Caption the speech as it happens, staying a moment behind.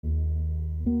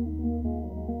What's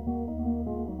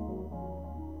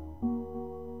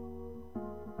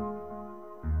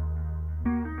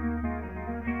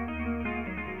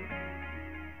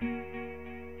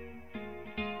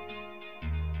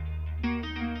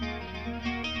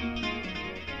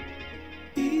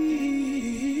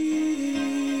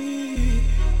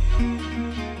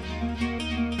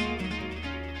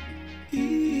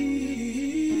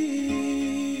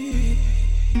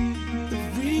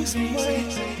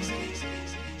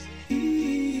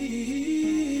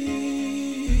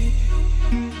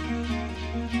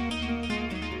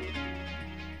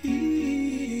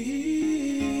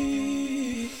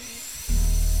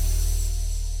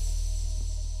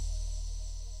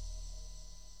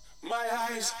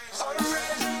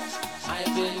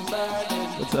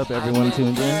up, everyone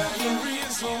tuned in? This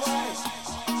is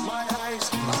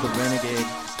the Renegade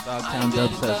Dogtown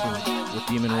Dub Session with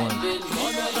Demon One.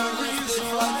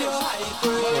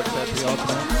 Short set for y'all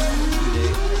tonight. 2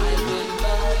 days.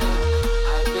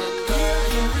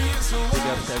 Big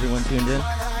ups to everyone tuned in.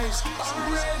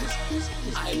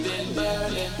 I've been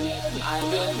burning. I've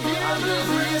been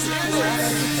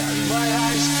my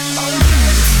eyes.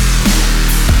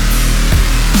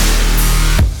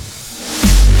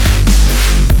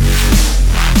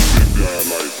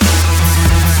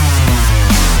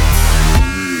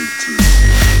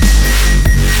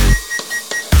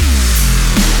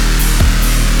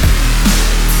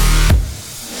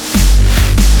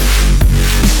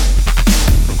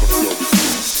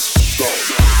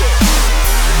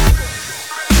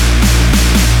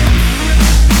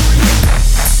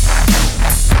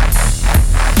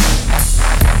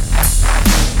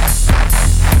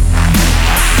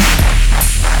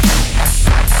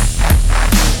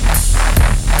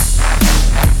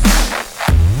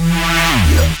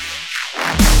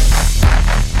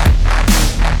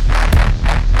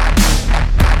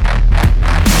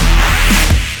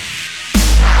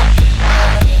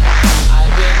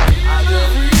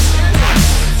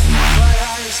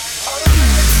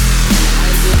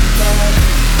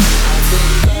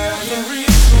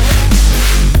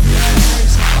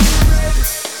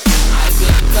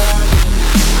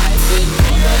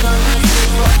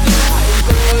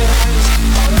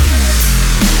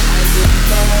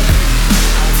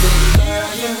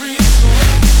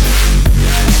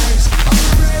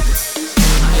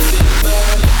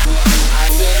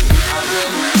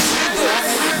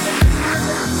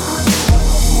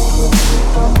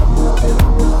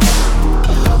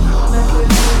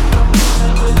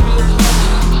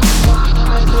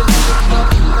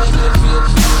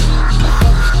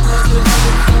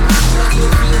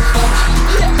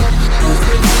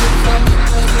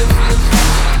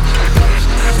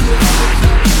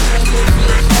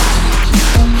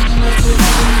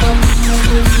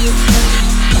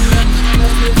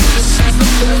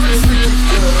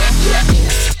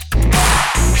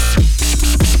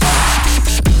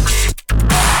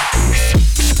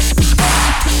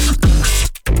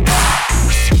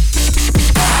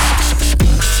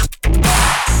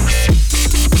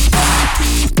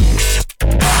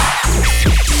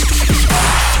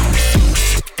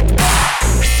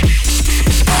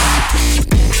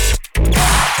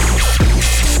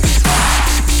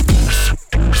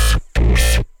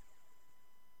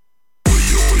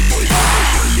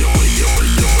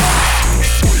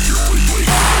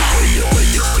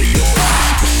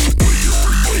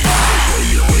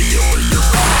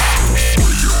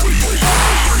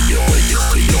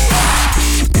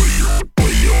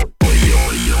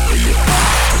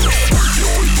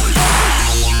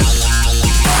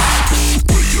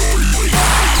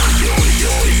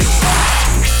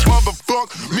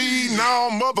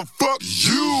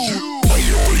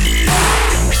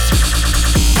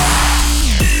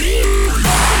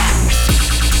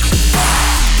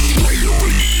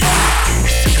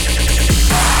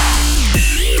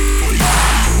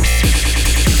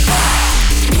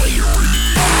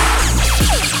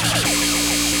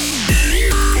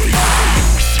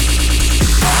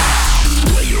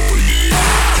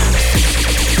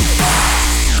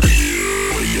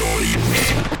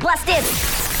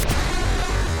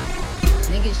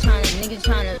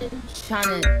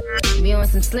 Tryna be on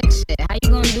some slick shit. How you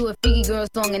gonna do a freaky girl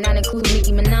song and not include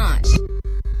Nicki Minaj?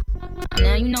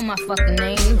 Now you know my fucking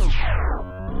name.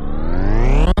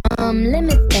 Let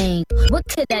me think. What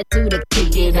could I do to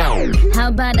kick it out? How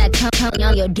about I come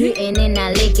on your dick and then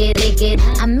I lick it?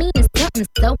 I mean, it's something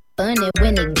so funny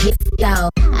when it gets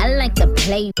out. I like to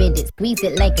play with it, squeeze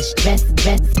it like a stress.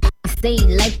 I say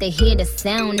you like to hear the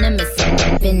sound of me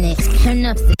slurping it. Turn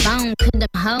up the phone, cause them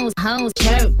hoes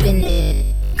chirping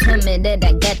it. Tell me that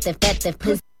I got the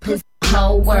puss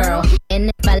whole world. And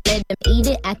if I let eat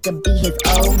it, I could be his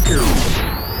old girl.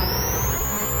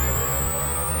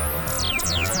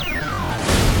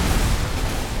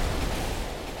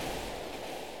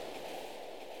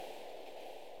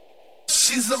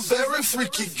 She's a very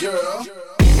freaky girl.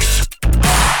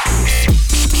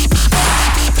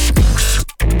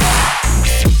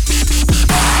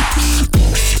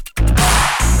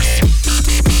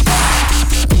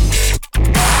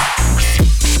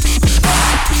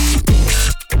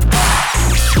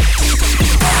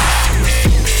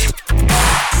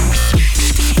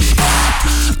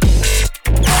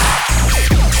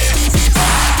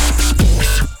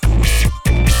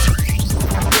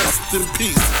 Rest in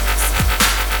peace.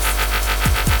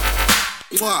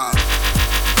 Wow.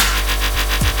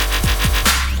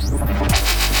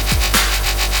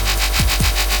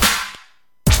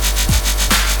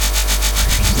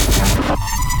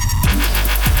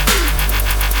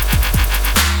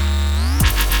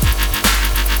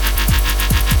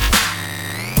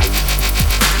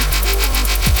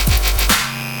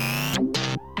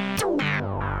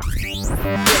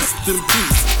 Rest in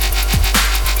peace.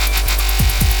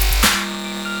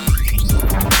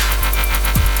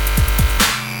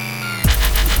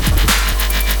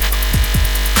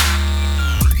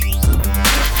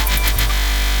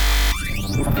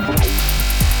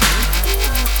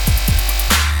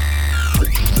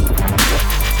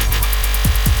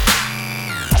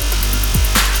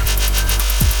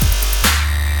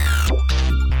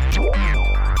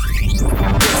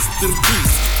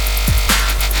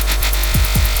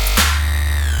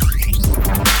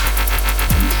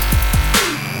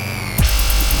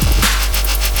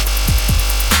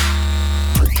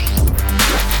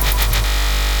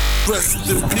 Rest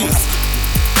in peace.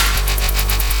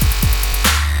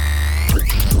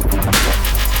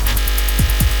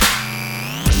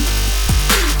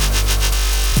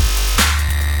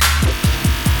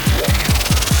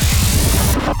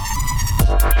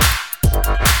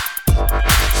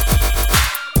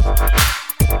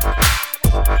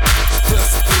 Rest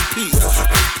in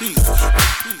peace.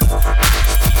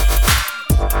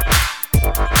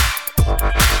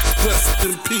 Rest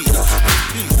in peace.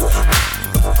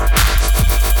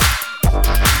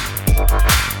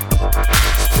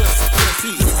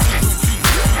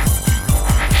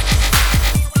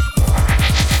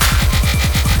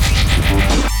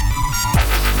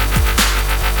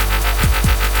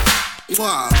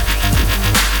 Wow.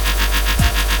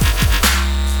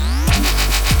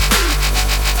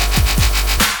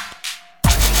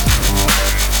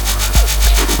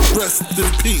 Rest in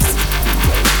peace.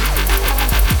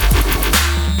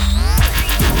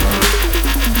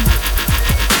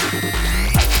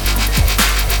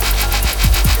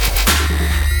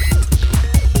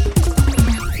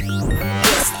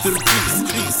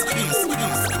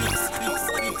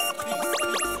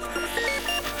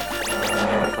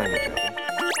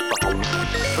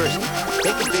 First,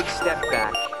 take a big step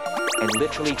back and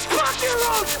literally rock your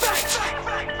own space.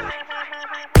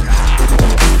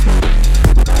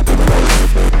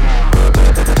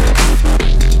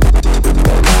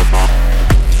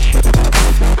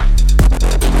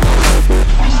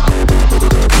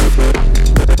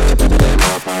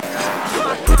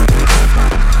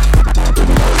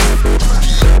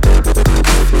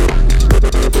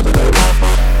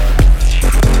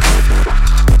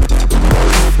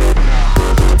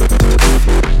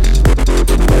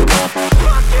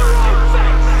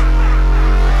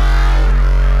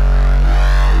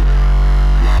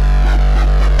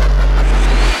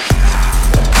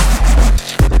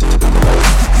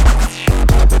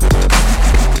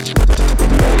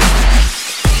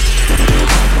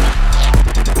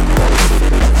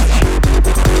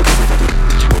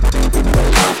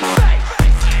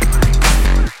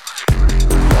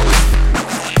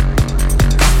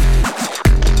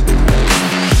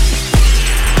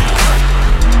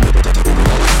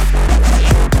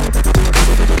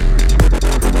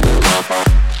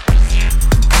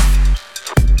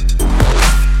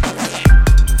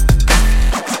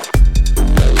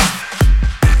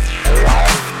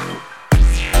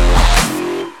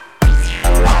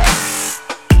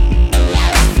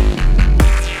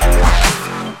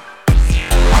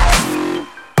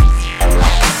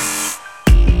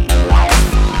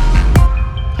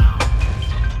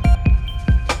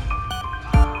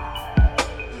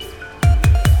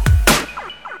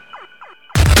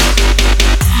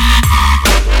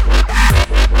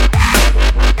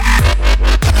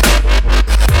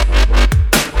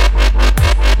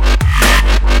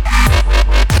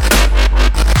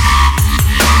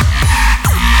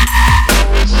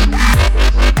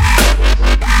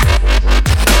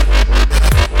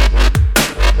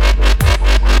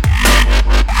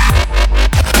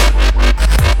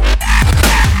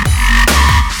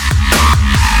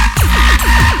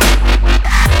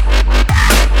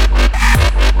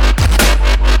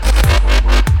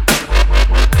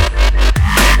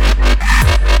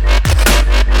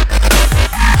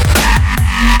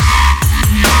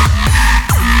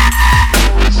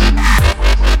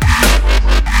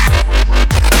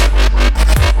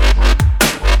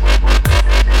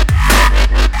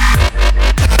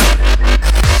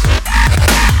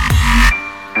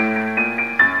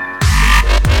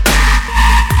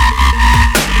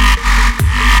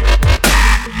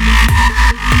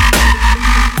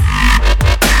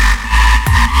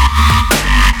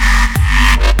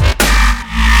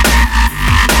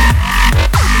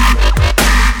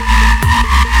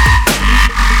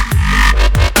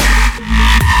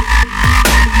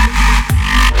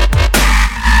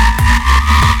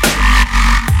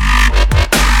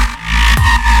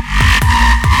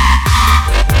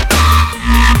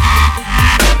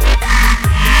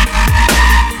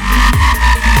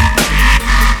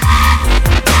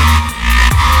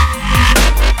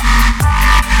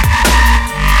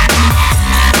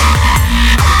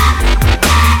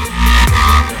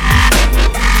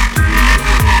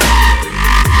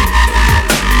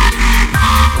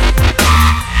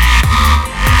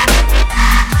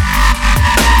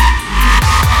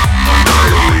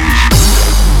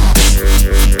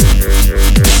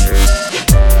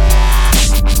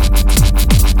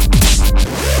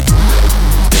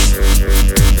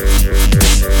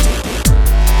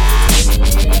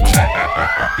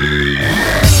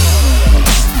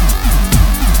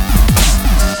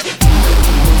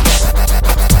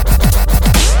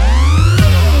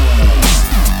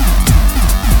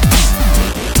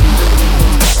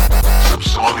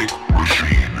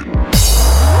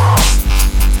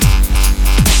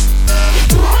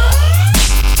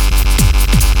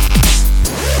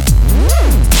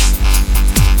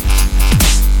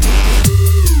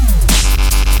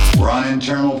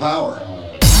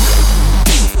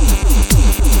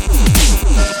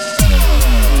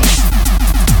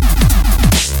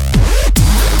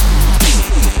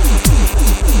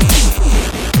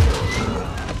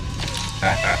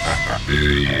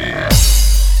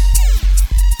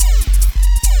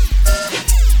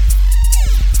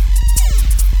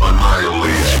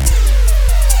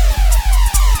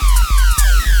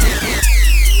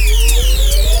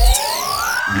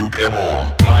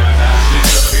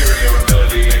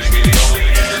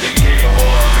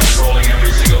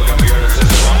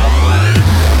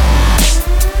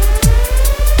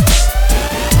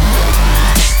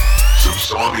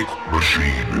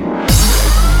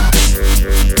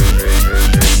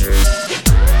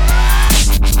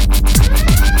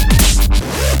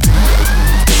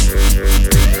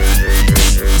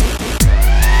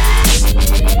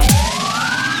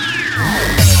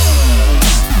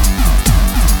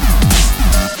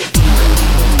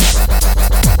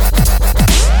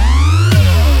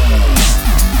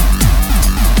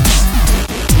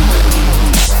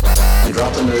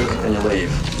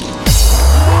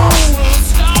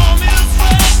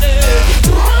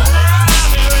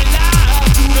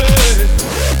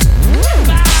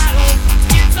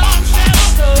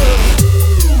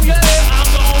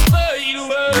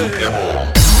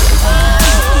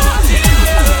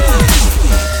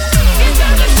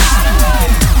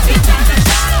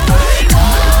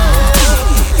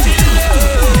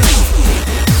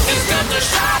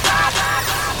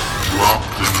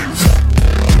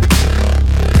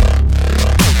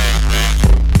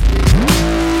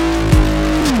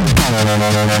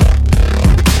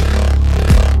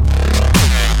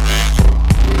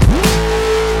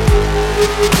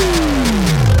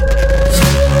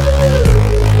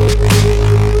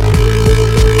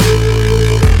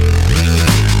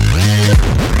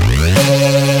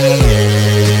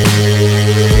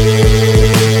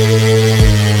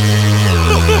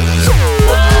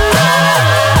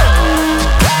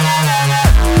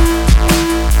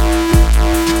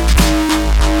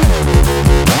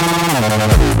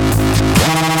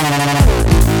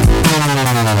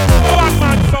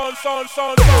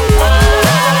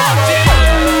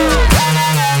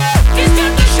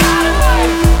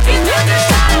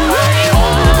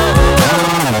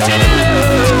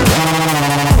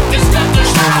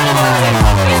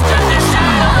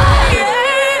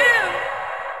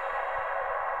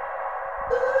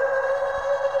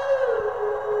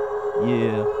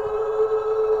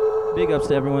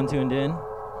 to everyone tuned in.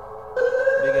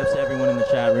 Big ups to everyone in the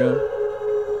chat room.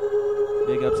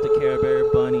 Big ups to Care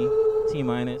Bear, Bunny, T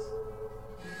Minus.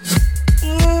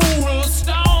 Ooh,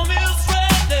 storm is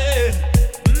ready.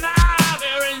 My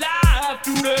very life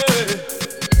today.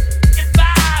 If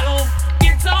I don't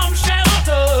get some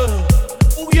shelter,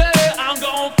 oh yeah, I'm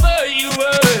gonna fade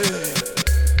away.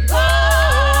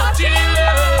 Oh, dear,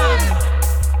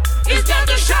 it's got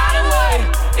to shine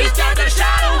away. It's got to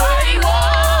shine away.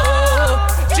 Whoa,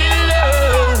 dear,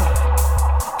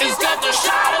 it's got to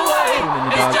shine away.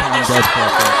 It's got to shine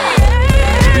away.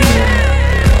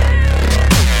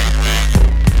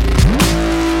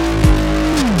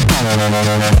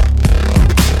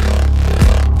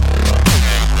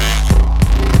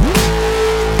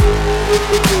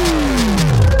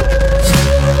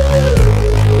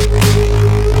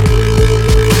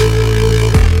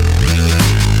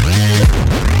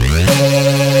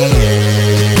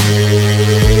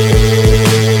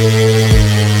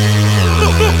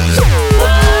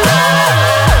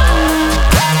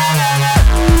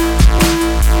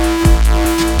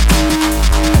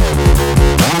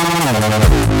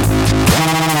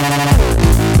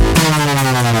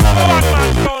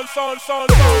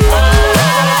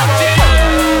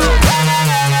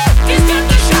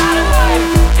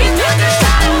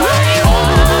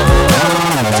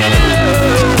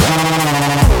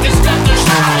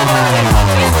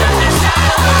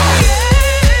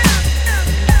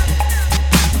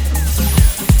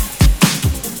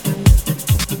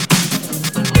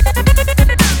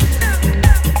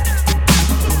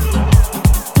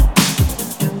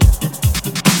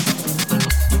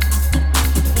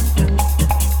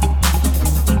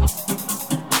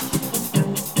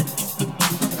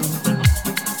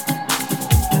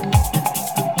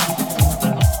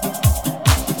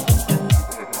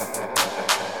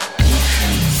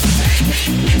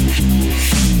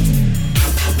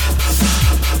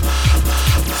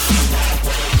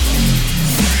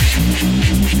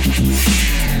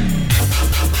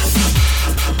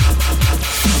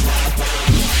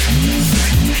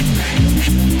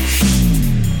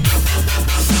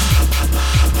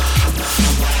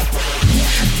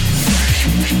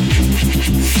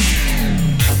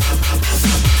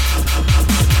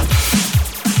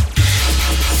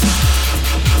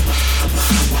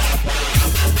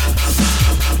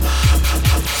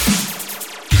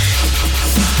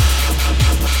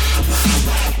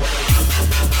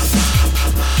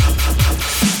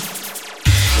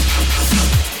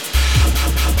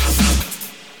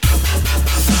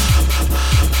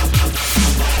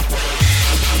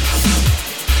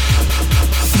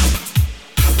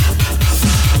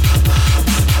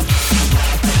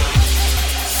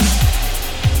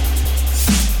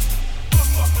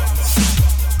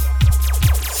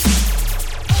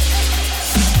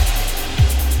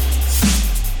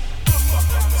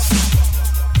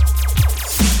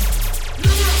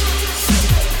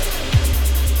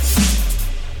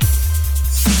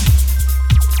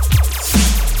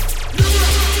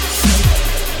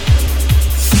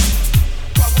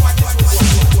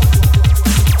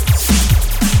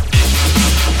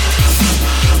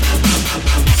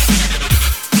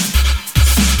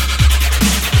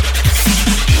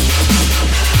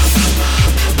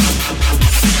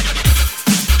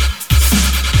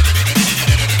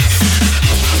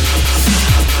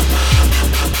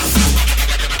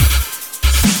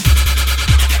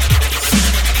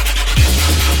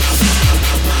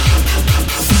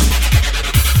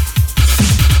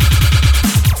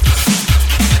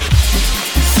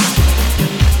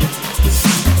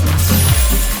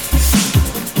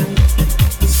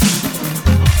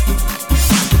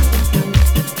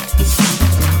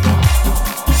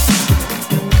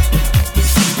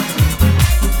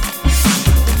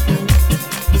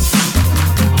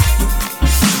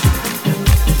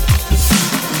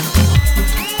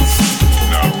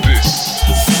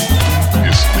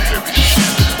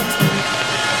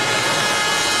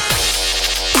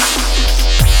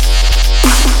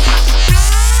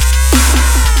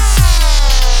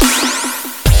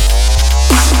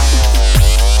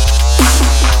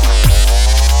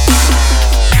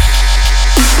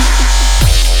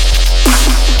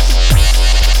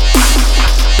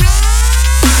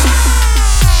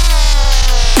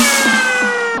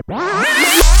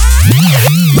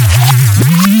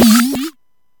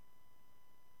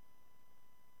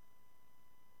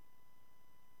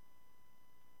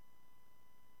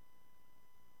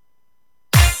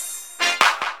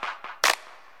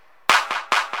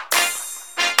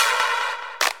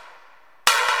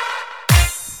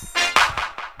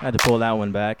 I had to pull that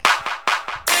one back.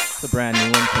 It's a brand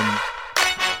new one from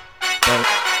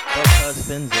Buzz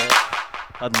Finza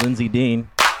called Lindsay Dean.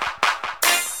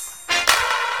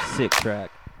 Sick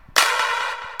track.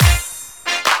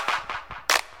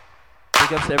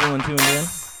 Big ups to everyone tuned in.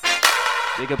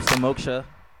 Big ups to Moksha.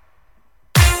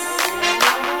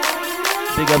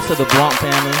 Big ups to the Blunt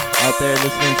family out there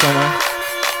listening somewhere.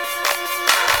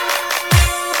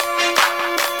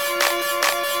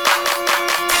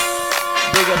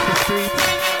 Big ups to Streets.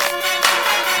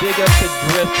 Big ups to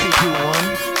Drift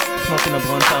 221. Smoking the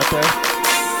blunts out there.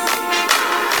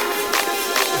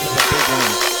 This is a big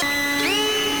one.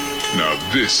 Now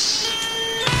this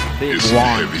Big is some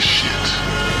one. heavy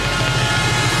shit.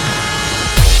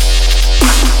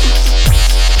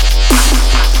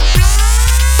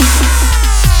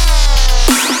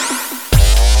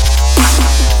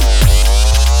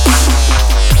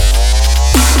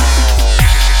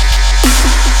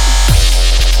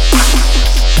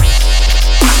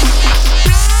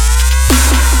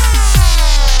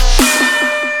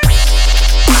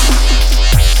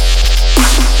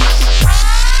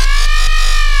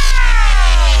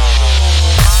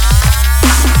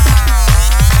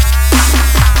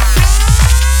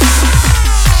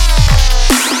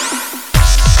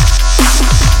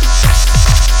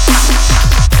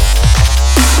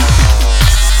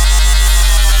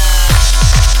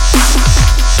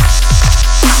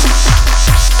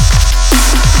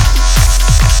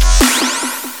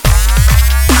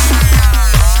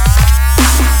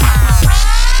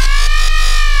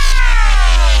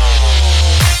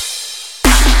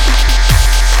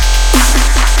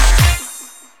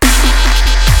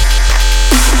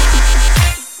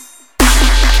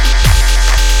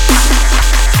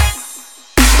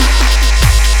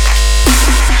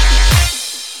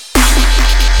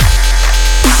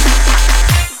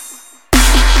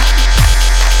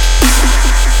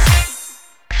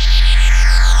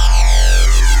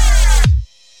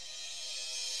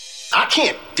 I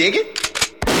can't dig it.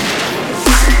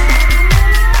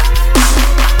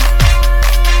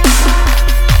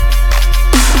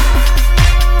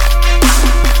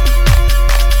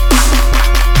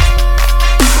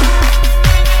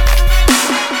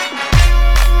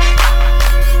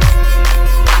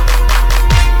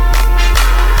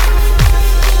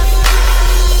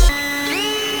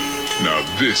 Now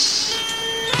this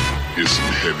is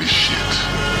some heavy shit.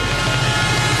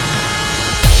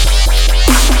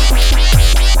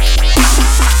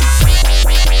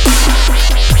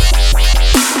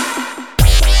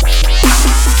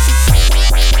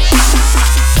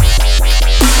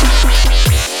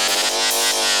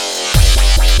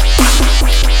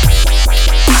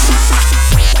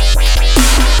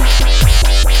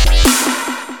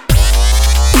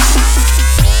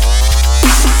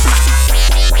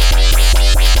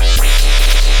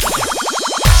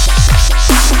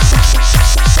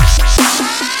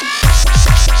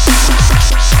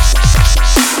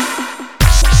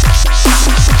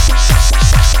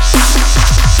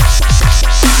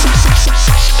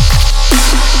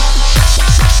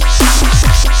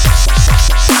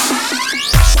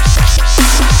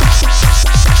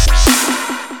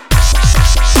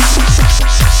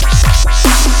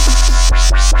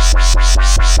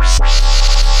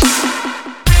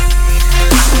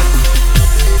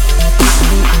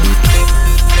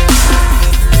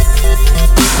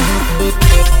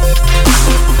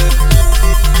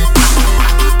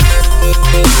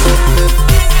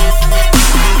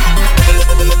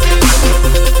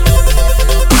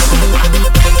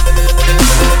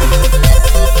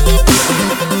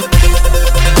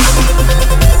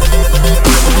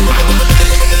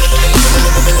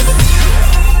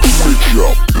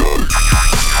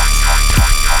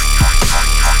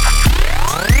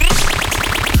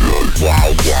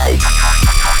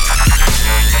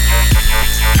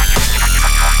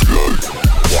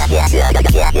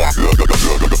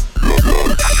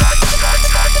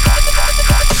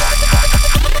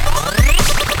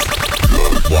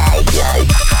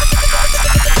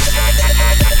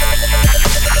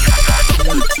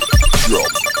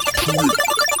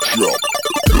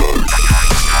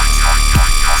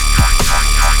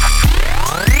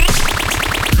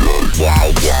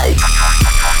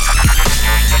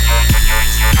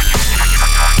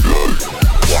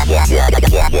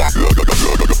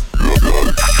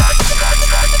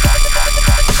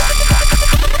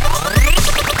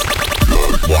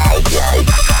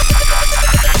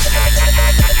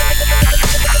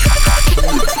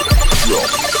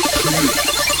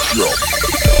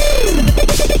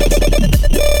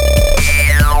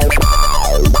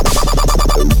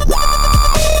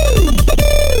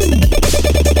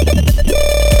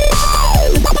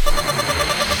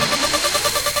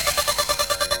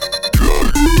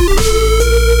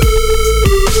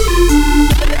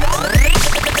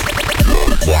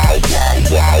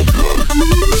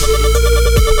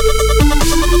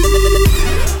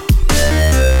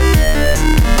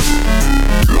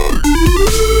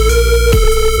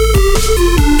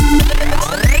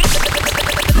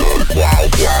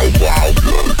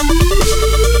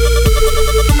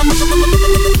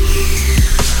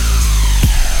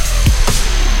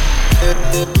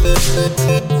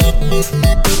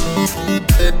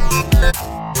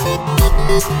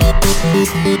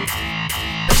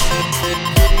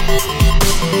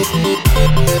 Spit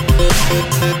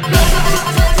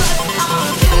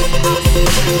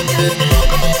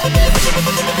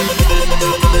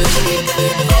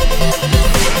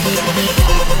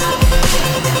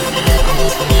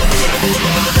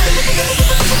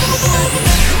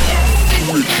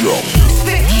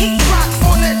heat rock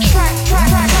on the track.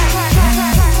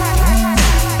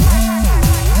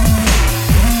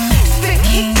 Spit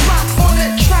heat rock on the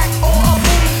track or a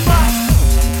boombox.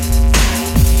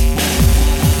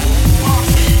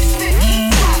 Spit heat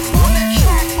rock on the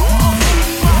track or a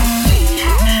boombox.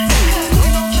 'Cause we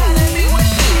don't try to be what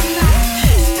she not.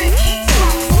 Spit heat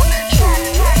rock on the track.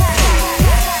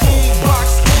 Boombox,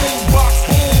 boombox,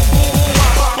 boom, boom,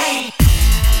 boom.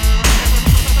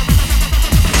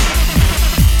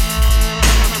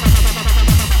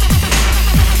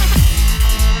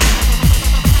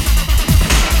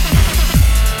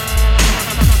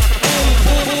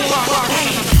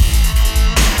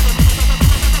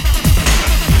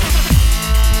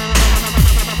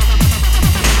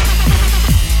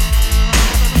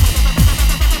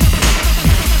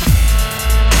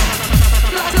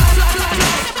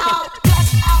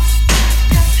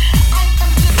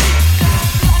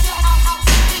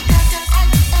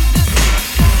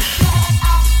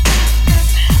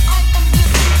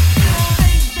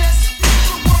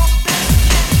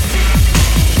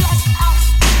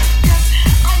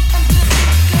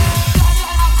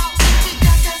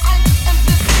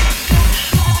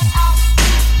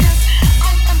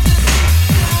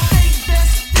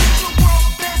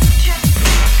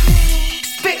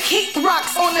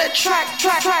 On the track.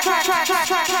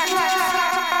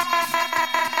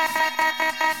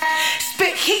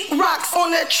 Spit heat rocks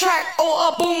on the track or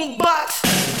a boombox.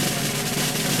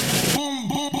 Boom,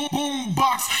 boom, boom, boom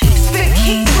box. Spit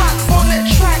heat rocks on the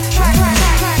track.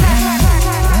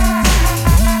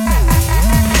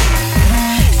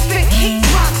 Spit heat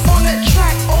rocks on the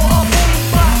track or a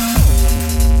boombox.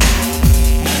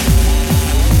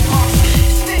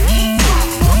 Spit heat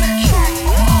rocks on the track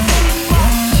or a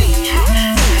boombox.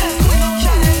 'Cause we don't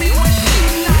try to be what she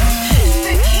not.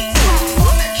 Spit heat rocks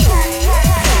on the track.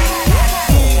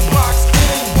 Boombox,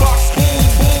 boombox, boom,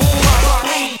 boom, boom.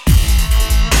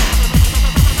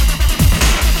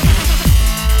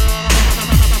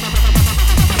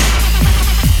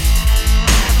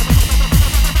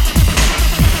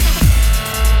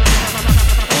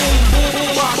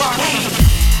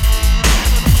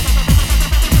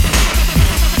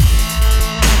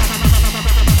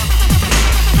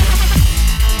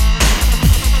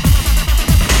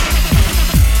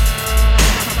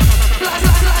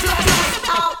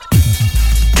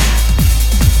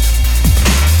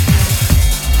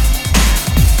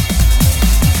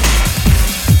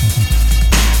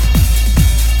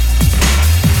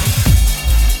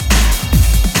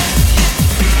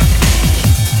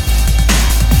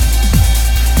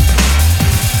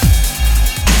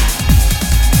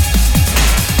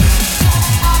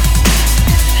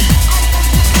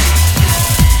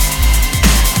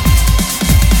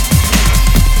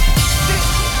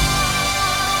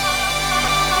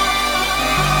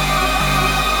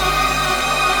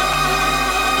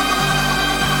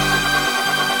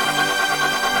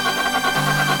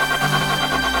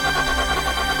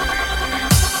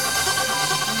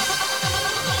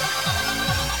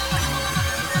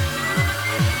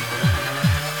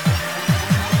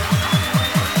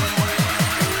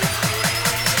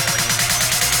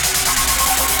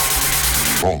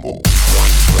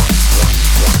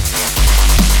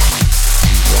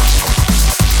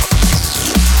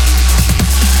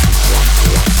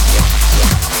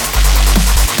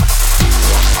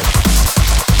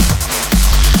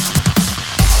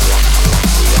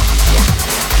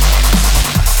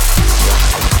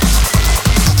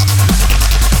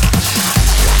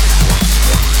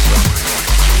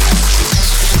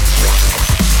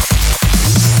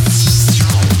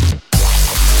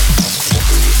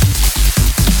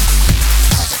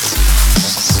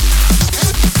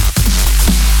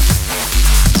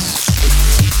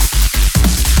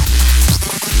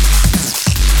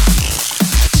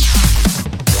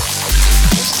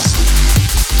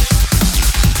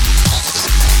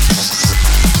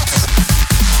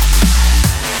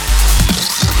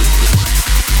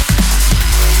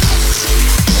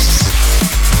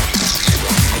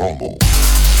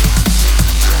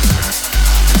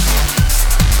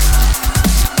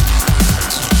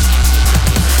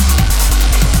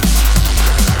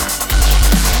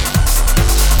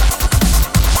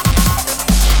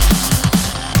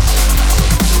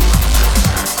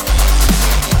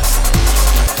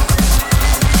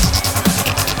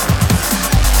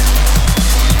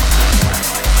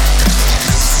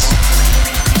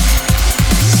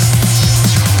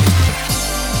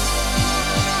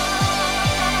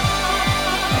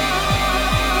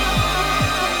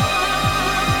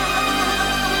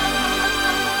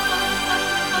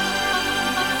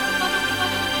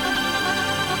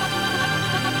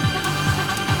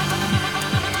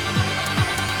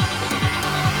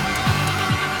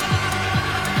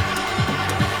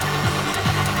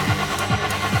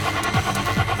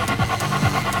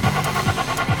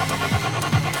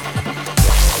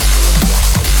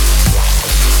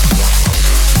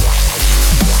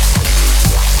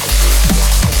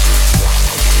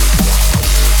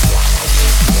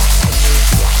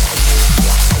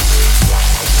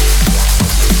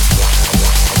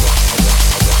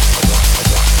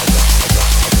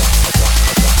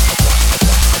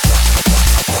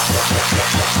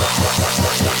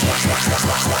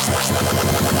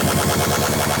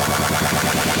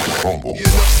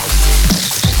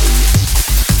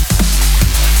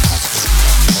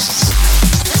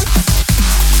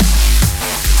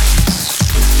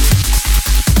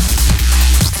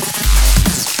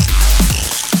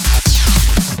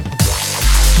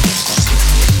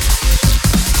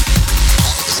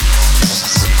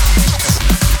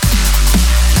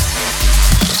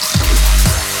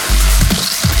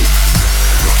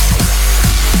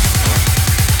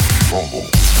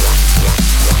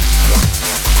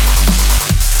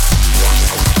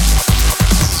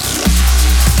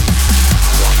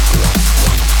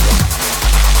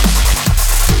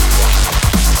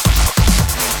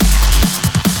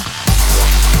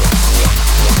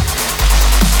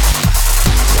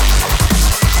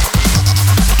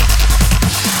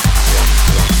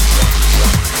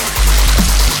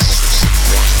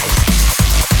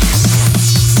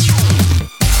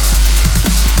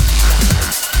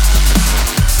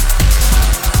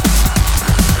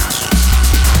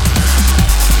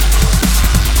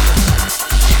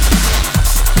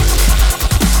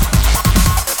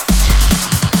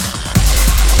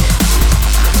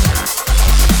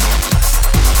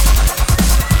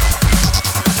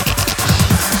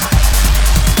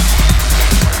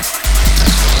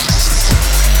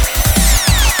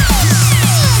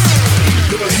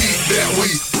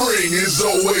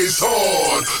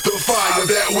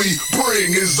 that we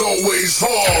bring is always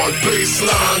hard.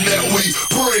 Baseline that we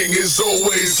bring is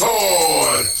always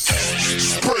hard.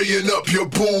 Spraying up your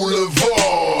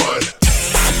boulevard.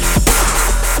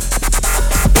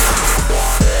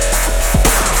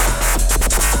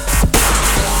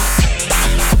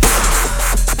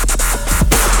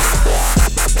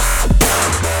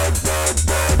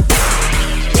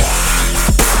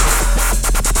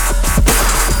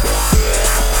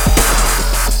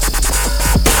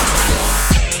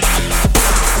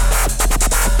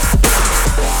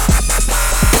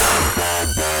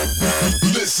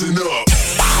 Listen up.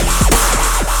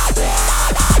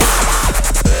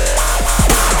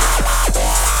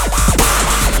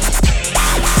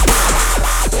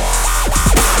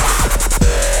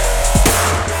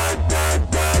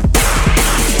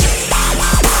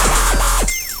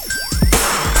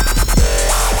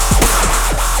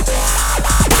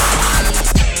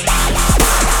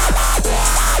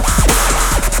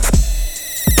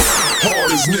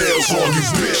 Hard as nails on you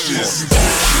bitches.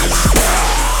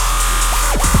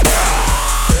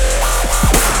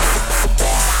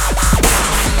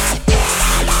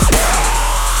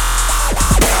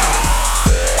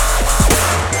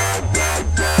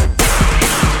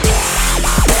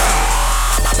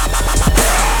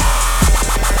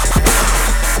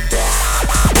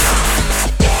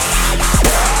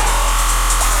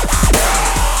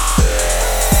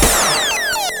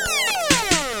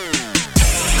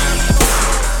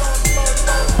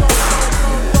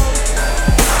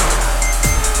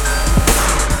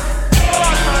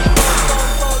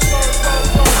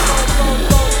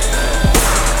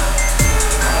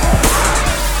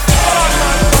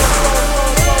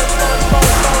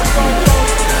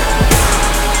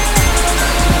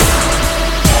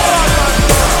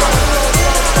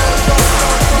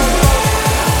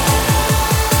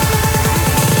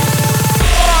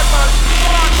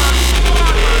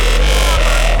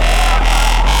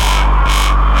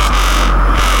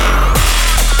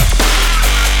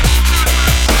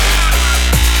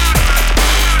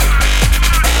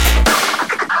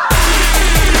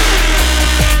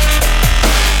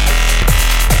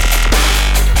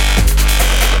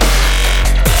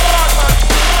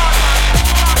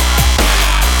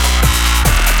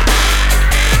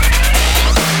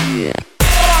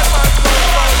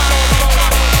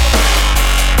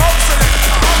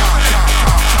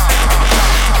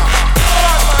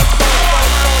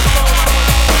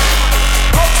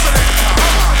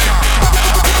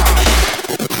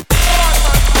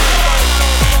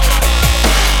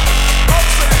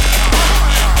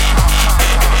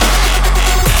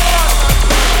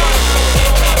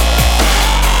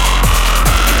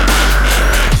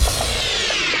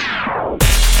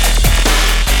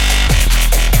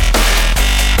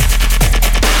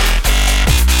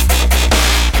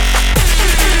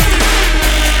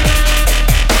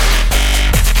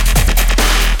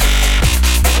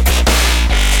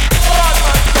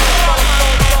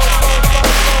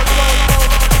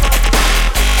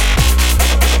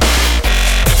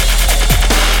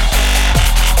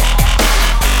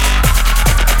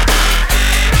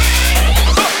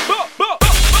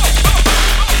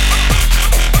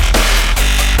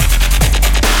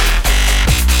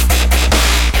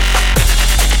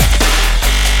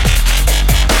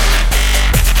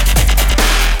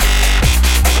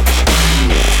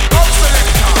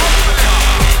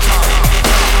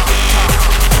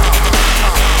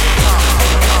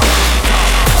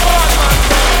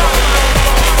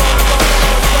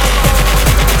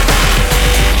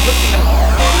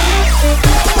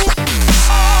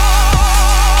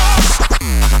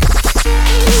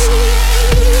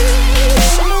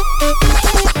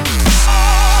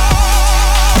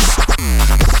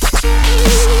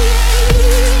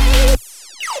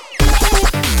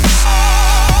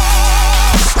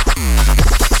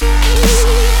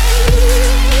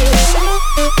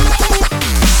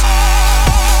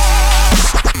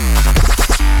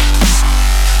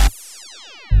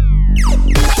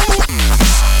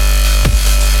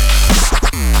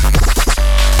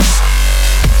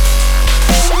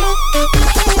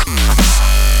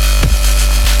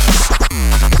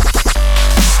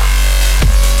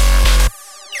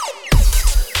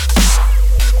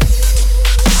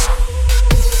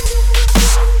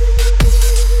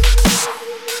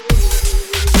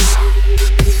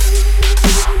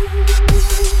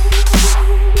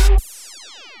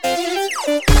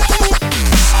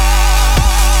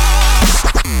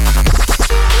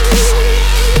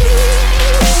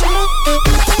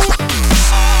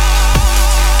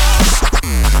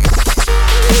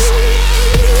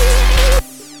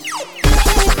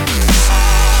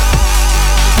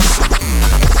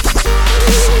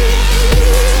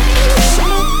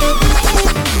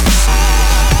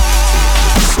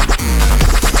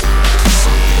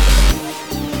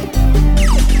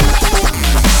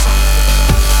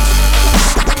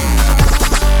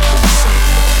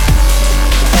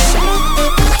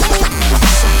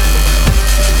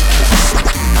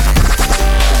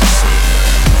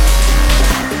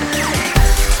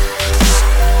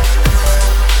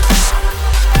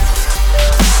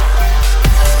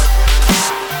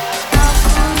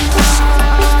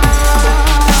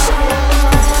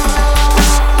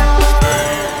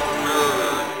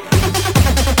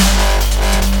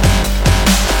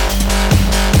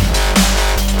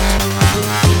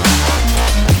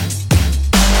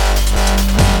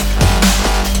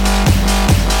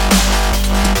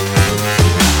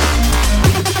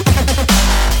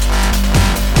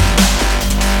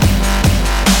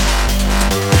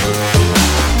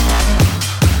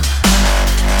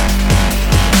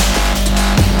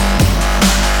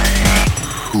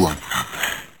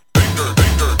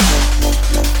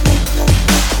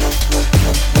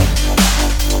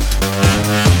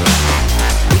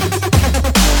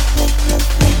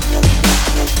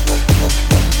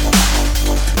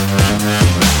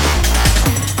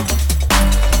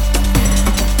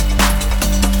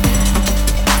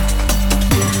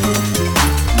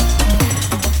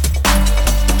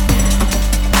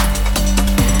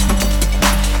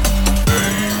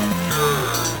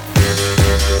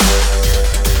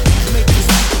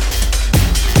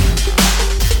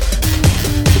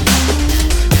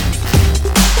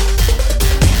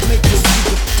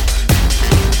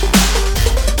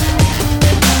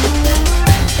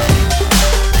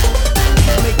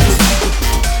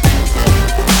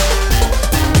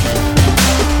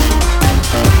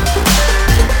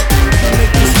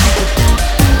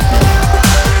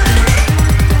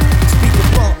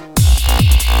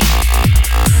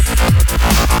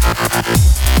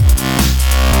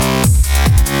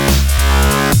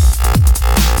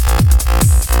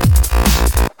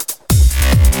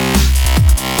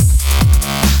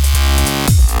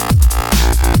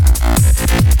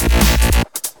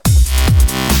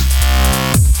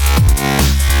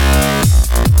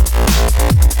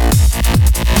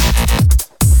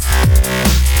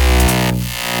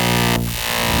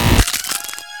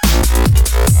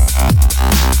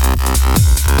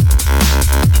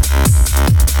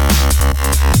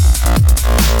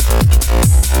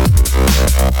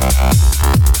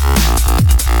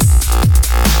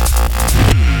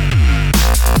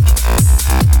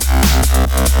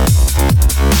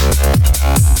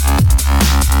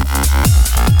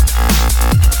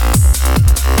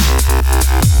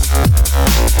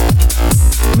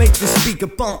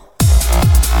 bump.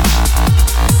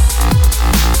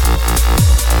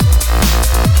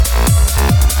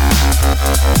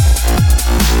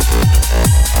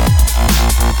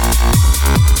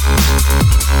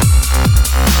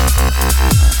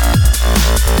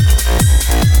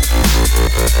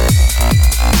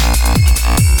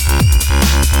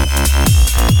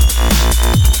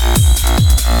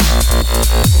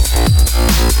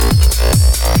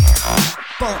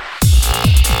 Bump.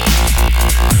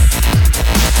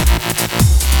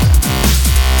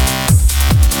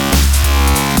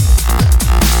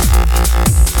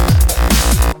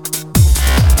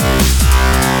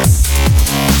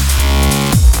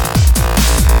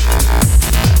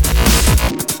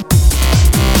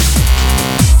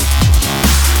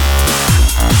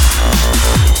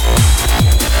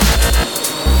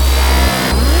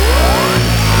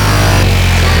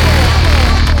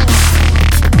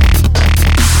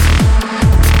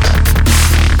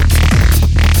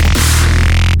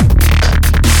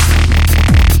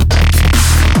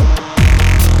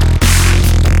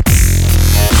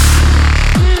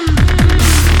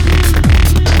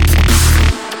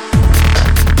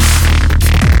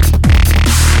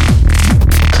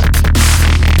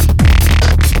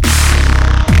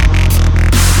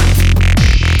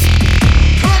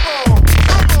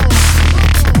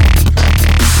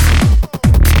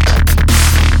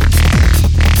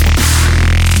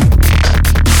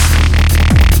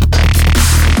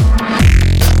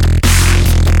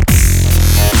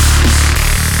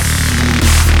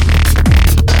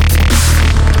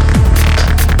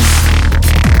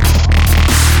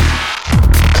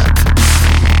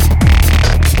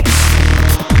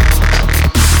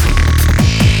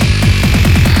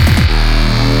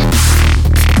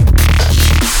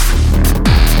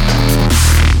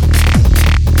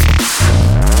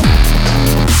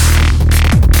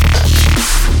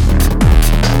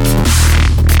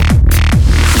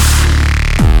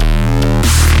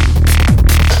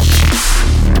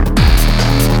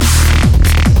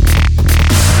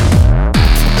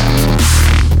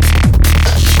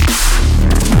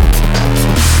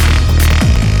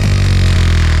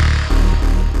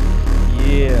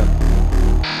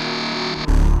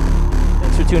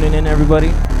 Tuning in, everybody.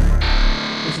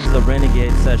 This is the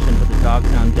Renegade session for the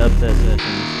Dogtown Dubfest sessions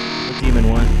with Demon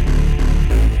One.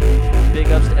 Big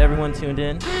ups to everyone tuned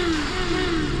in.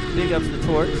 Big ups to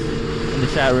Torx in the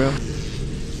chat room.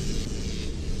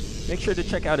 Make sure to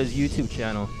check out his YouTube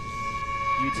channel.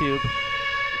 YouTube,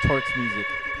 Torx Music.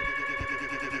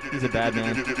 He's a bad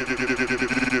man. The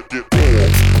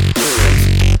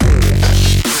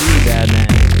bad man.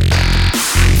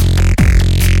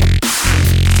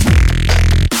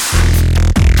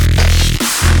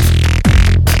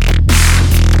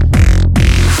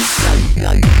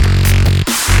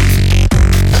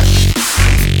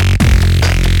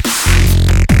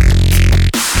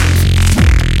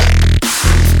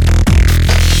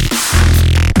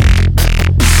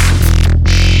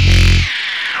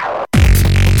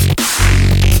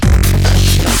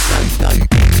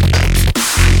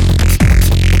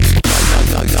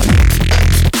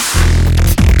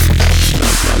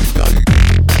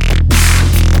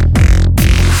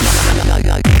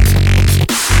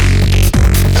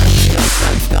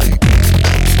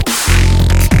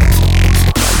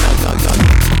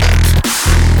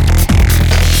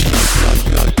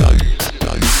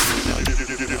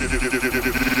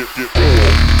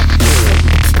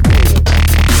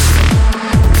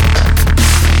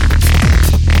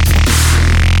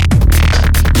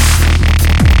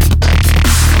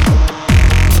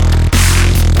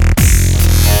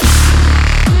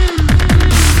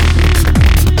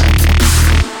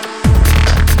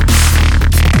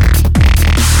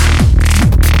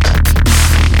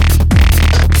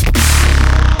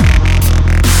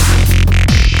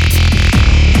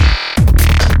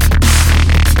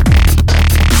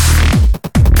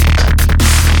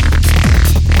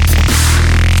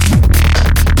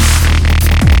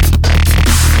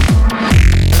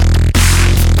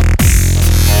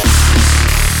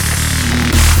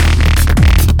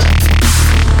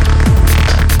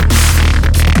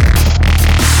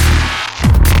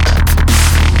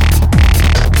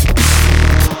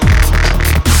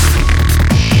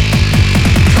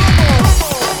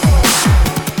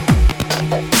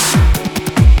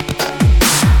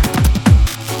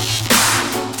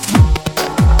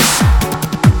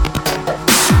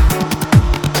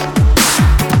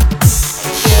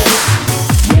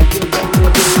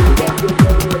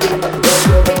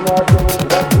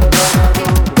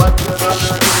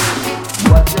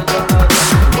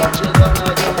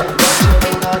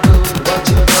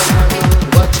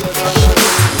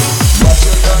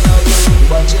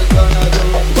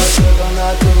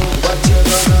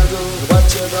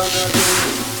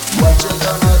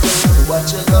 Got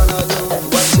to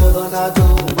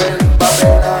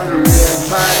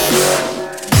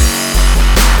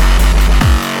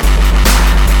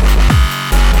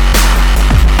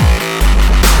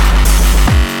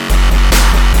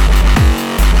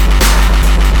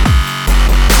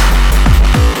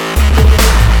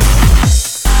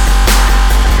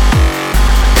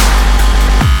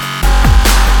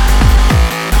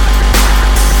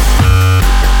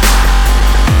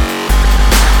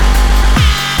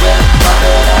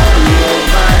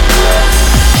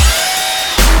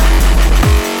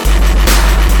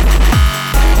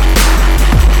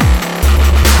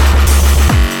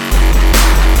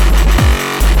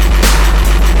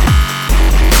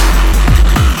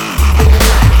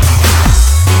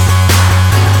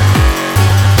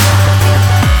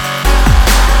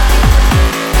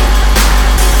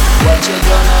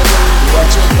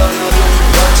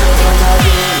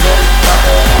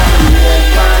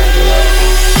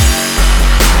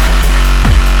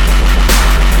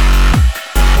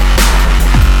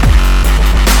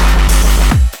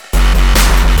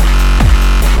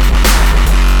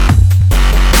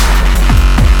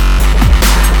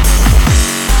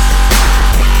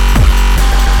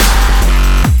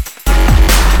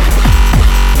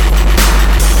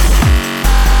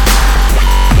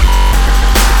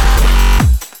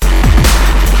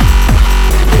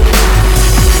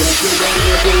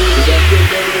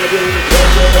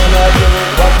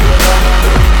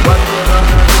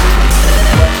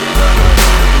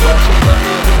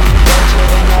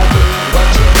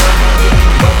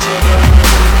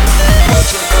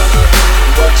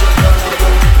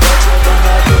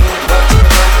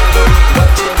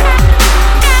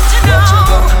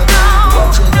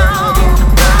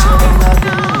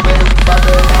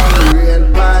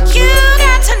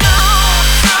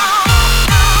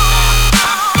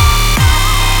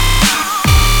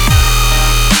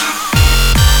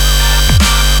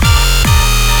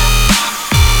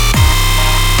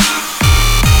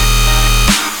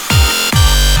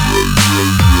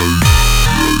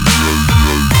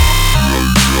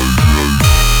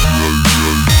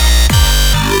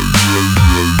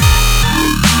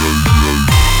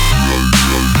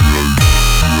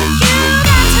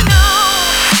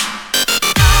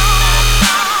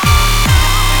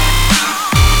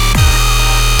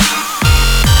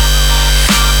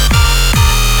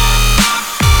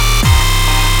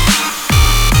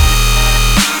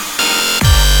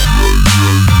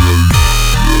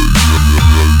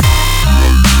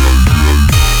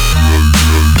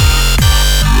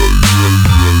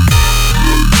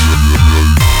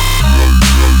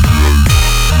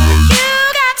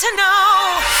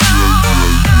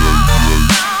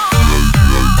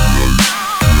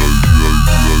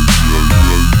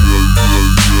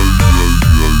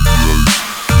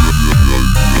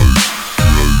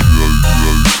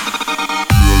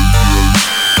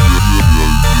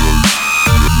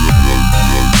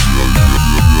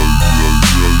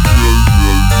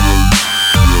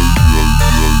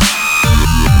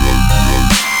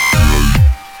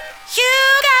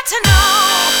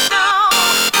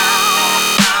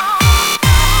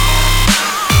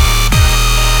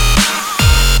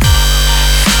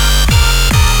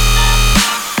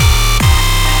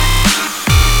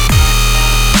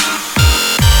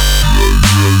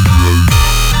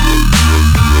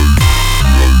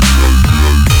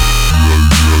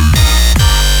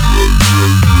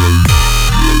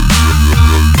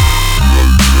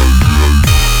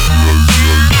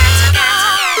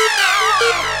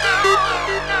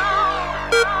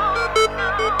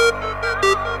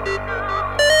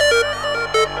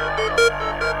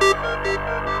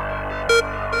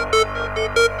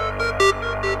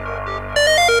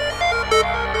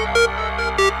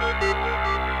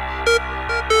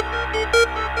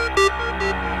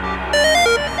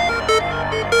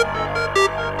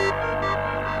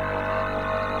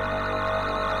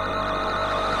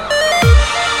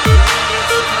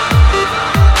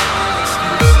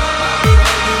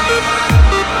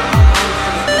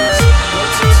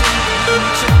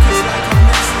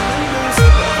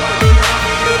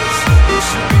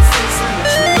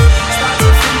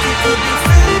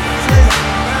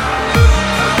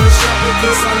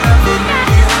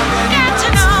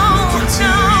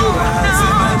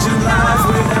know.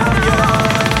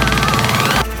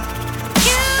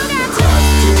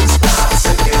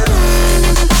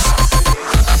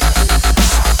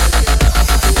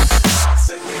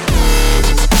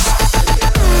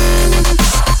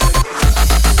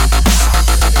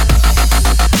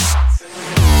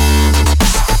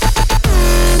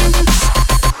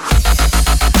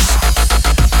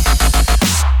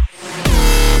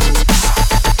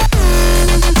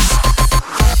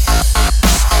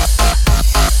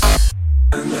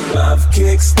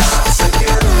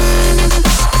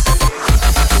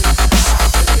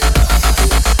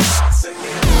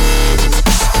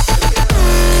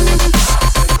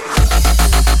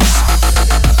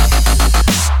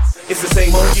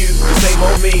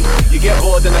 old me. You get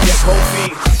bored and I get cold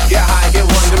feet. Get high, get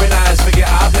wandering eyes. Forget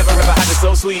I've never ever had it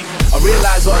so sweet. I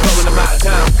realize what I got when I'm out of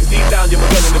town, cause deep down you're my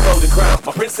girl in the golden crown,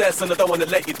 my princess, and I don't wanna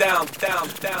let you down, down,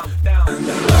 down, down. And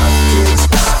the love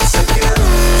kickstarts again.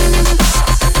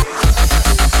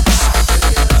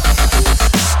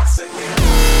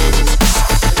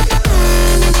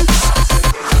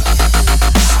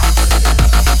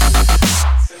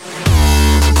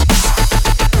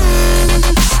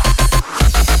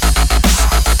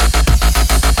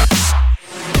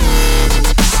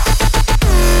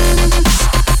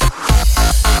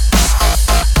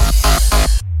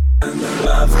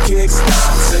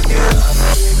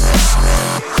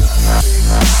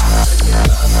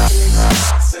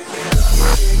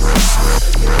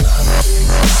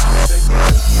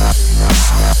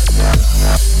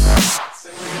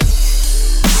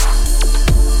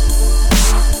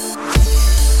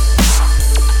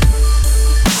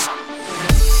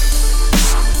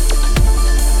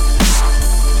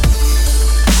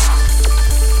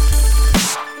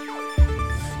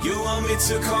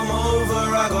 To come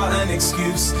over, I got an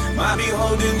excuse. Might be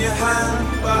holding your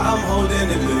hand, but I'm holding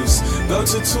it loose. Go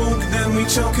to talk, then we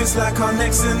choke, it's like our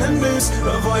necks in the noose.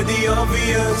 Avoid the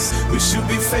obvious, we should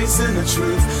be facing the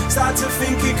truth. Start to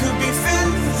think it could be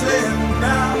fizzling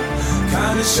now.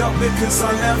 Kinda shocked because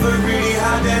I never really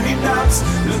had any doubts.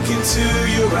 Look into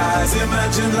your eyes,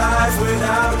 imagine life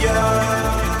without you.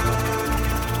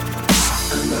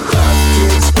 And the love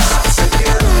kickstarts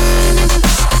again.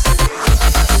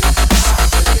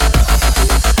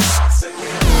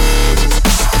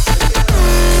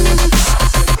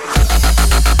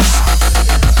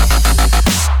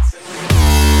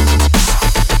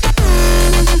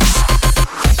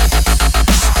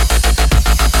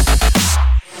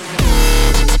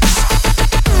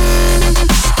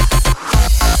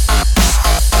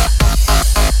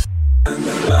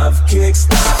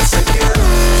 Kickstarts again.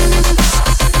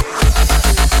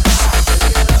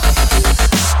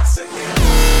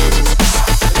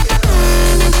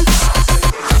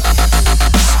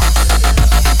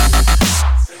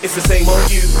 It's the same old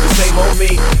you, the same old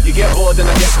me. You get bored and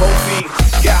I get cold feet.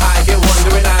 Get high, get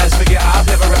wandering eyes. Forget I've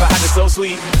never ever had it so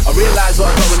sweet. I realize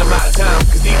what I got when I'm out of town,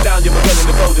 cause deep down you're my girl in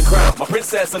the golden crown, my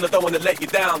princess, and I don't wanna let you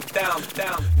down, down,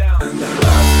 down, down. And the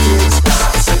love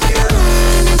kickstarts again.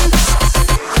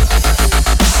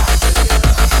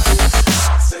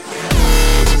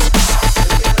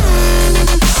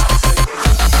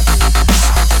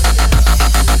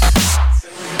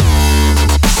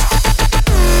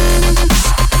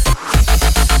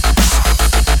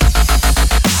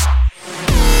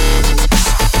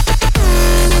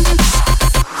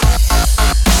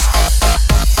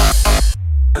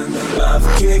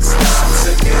 Kickstarts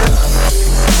again.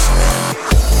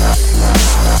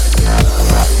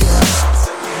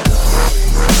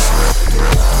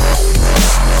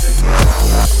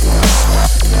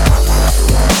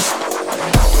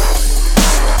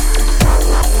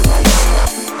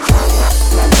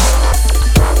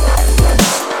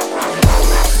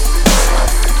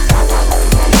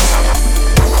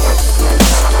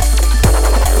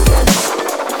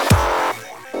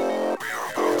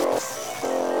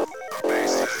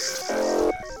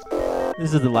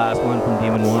 This is the last one from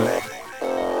Demon One.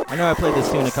 I know I played this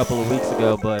tune a couple of weeks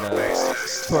ago, but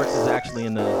Torx is actually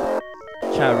in the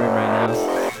chat room right now.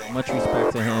 Much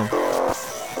respect to him.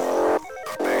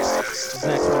 His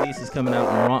next release is coming out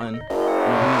in Rotten in a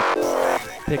week.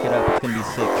 Pick it up, it's gonna be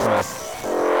sick, trust.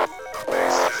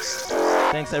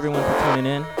 Thanks everyone for tuning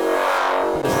in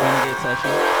for this Renegade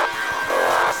session.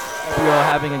 Hope you're all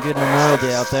having a good Memorial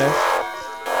Day out there.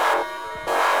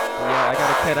 Yeah, I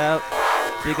gotta cut out.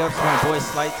 Big ups to my boy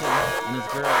Slighton and his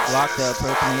girl Locked Up for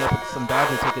hooking me up with some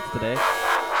Dodger tickets today.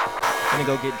 Gonna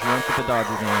go get drunk at the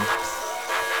Dodger game.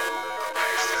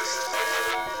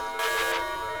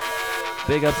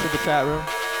 Big ups to the chat room.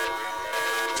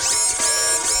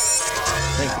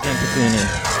 Thanks again for tuning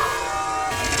in.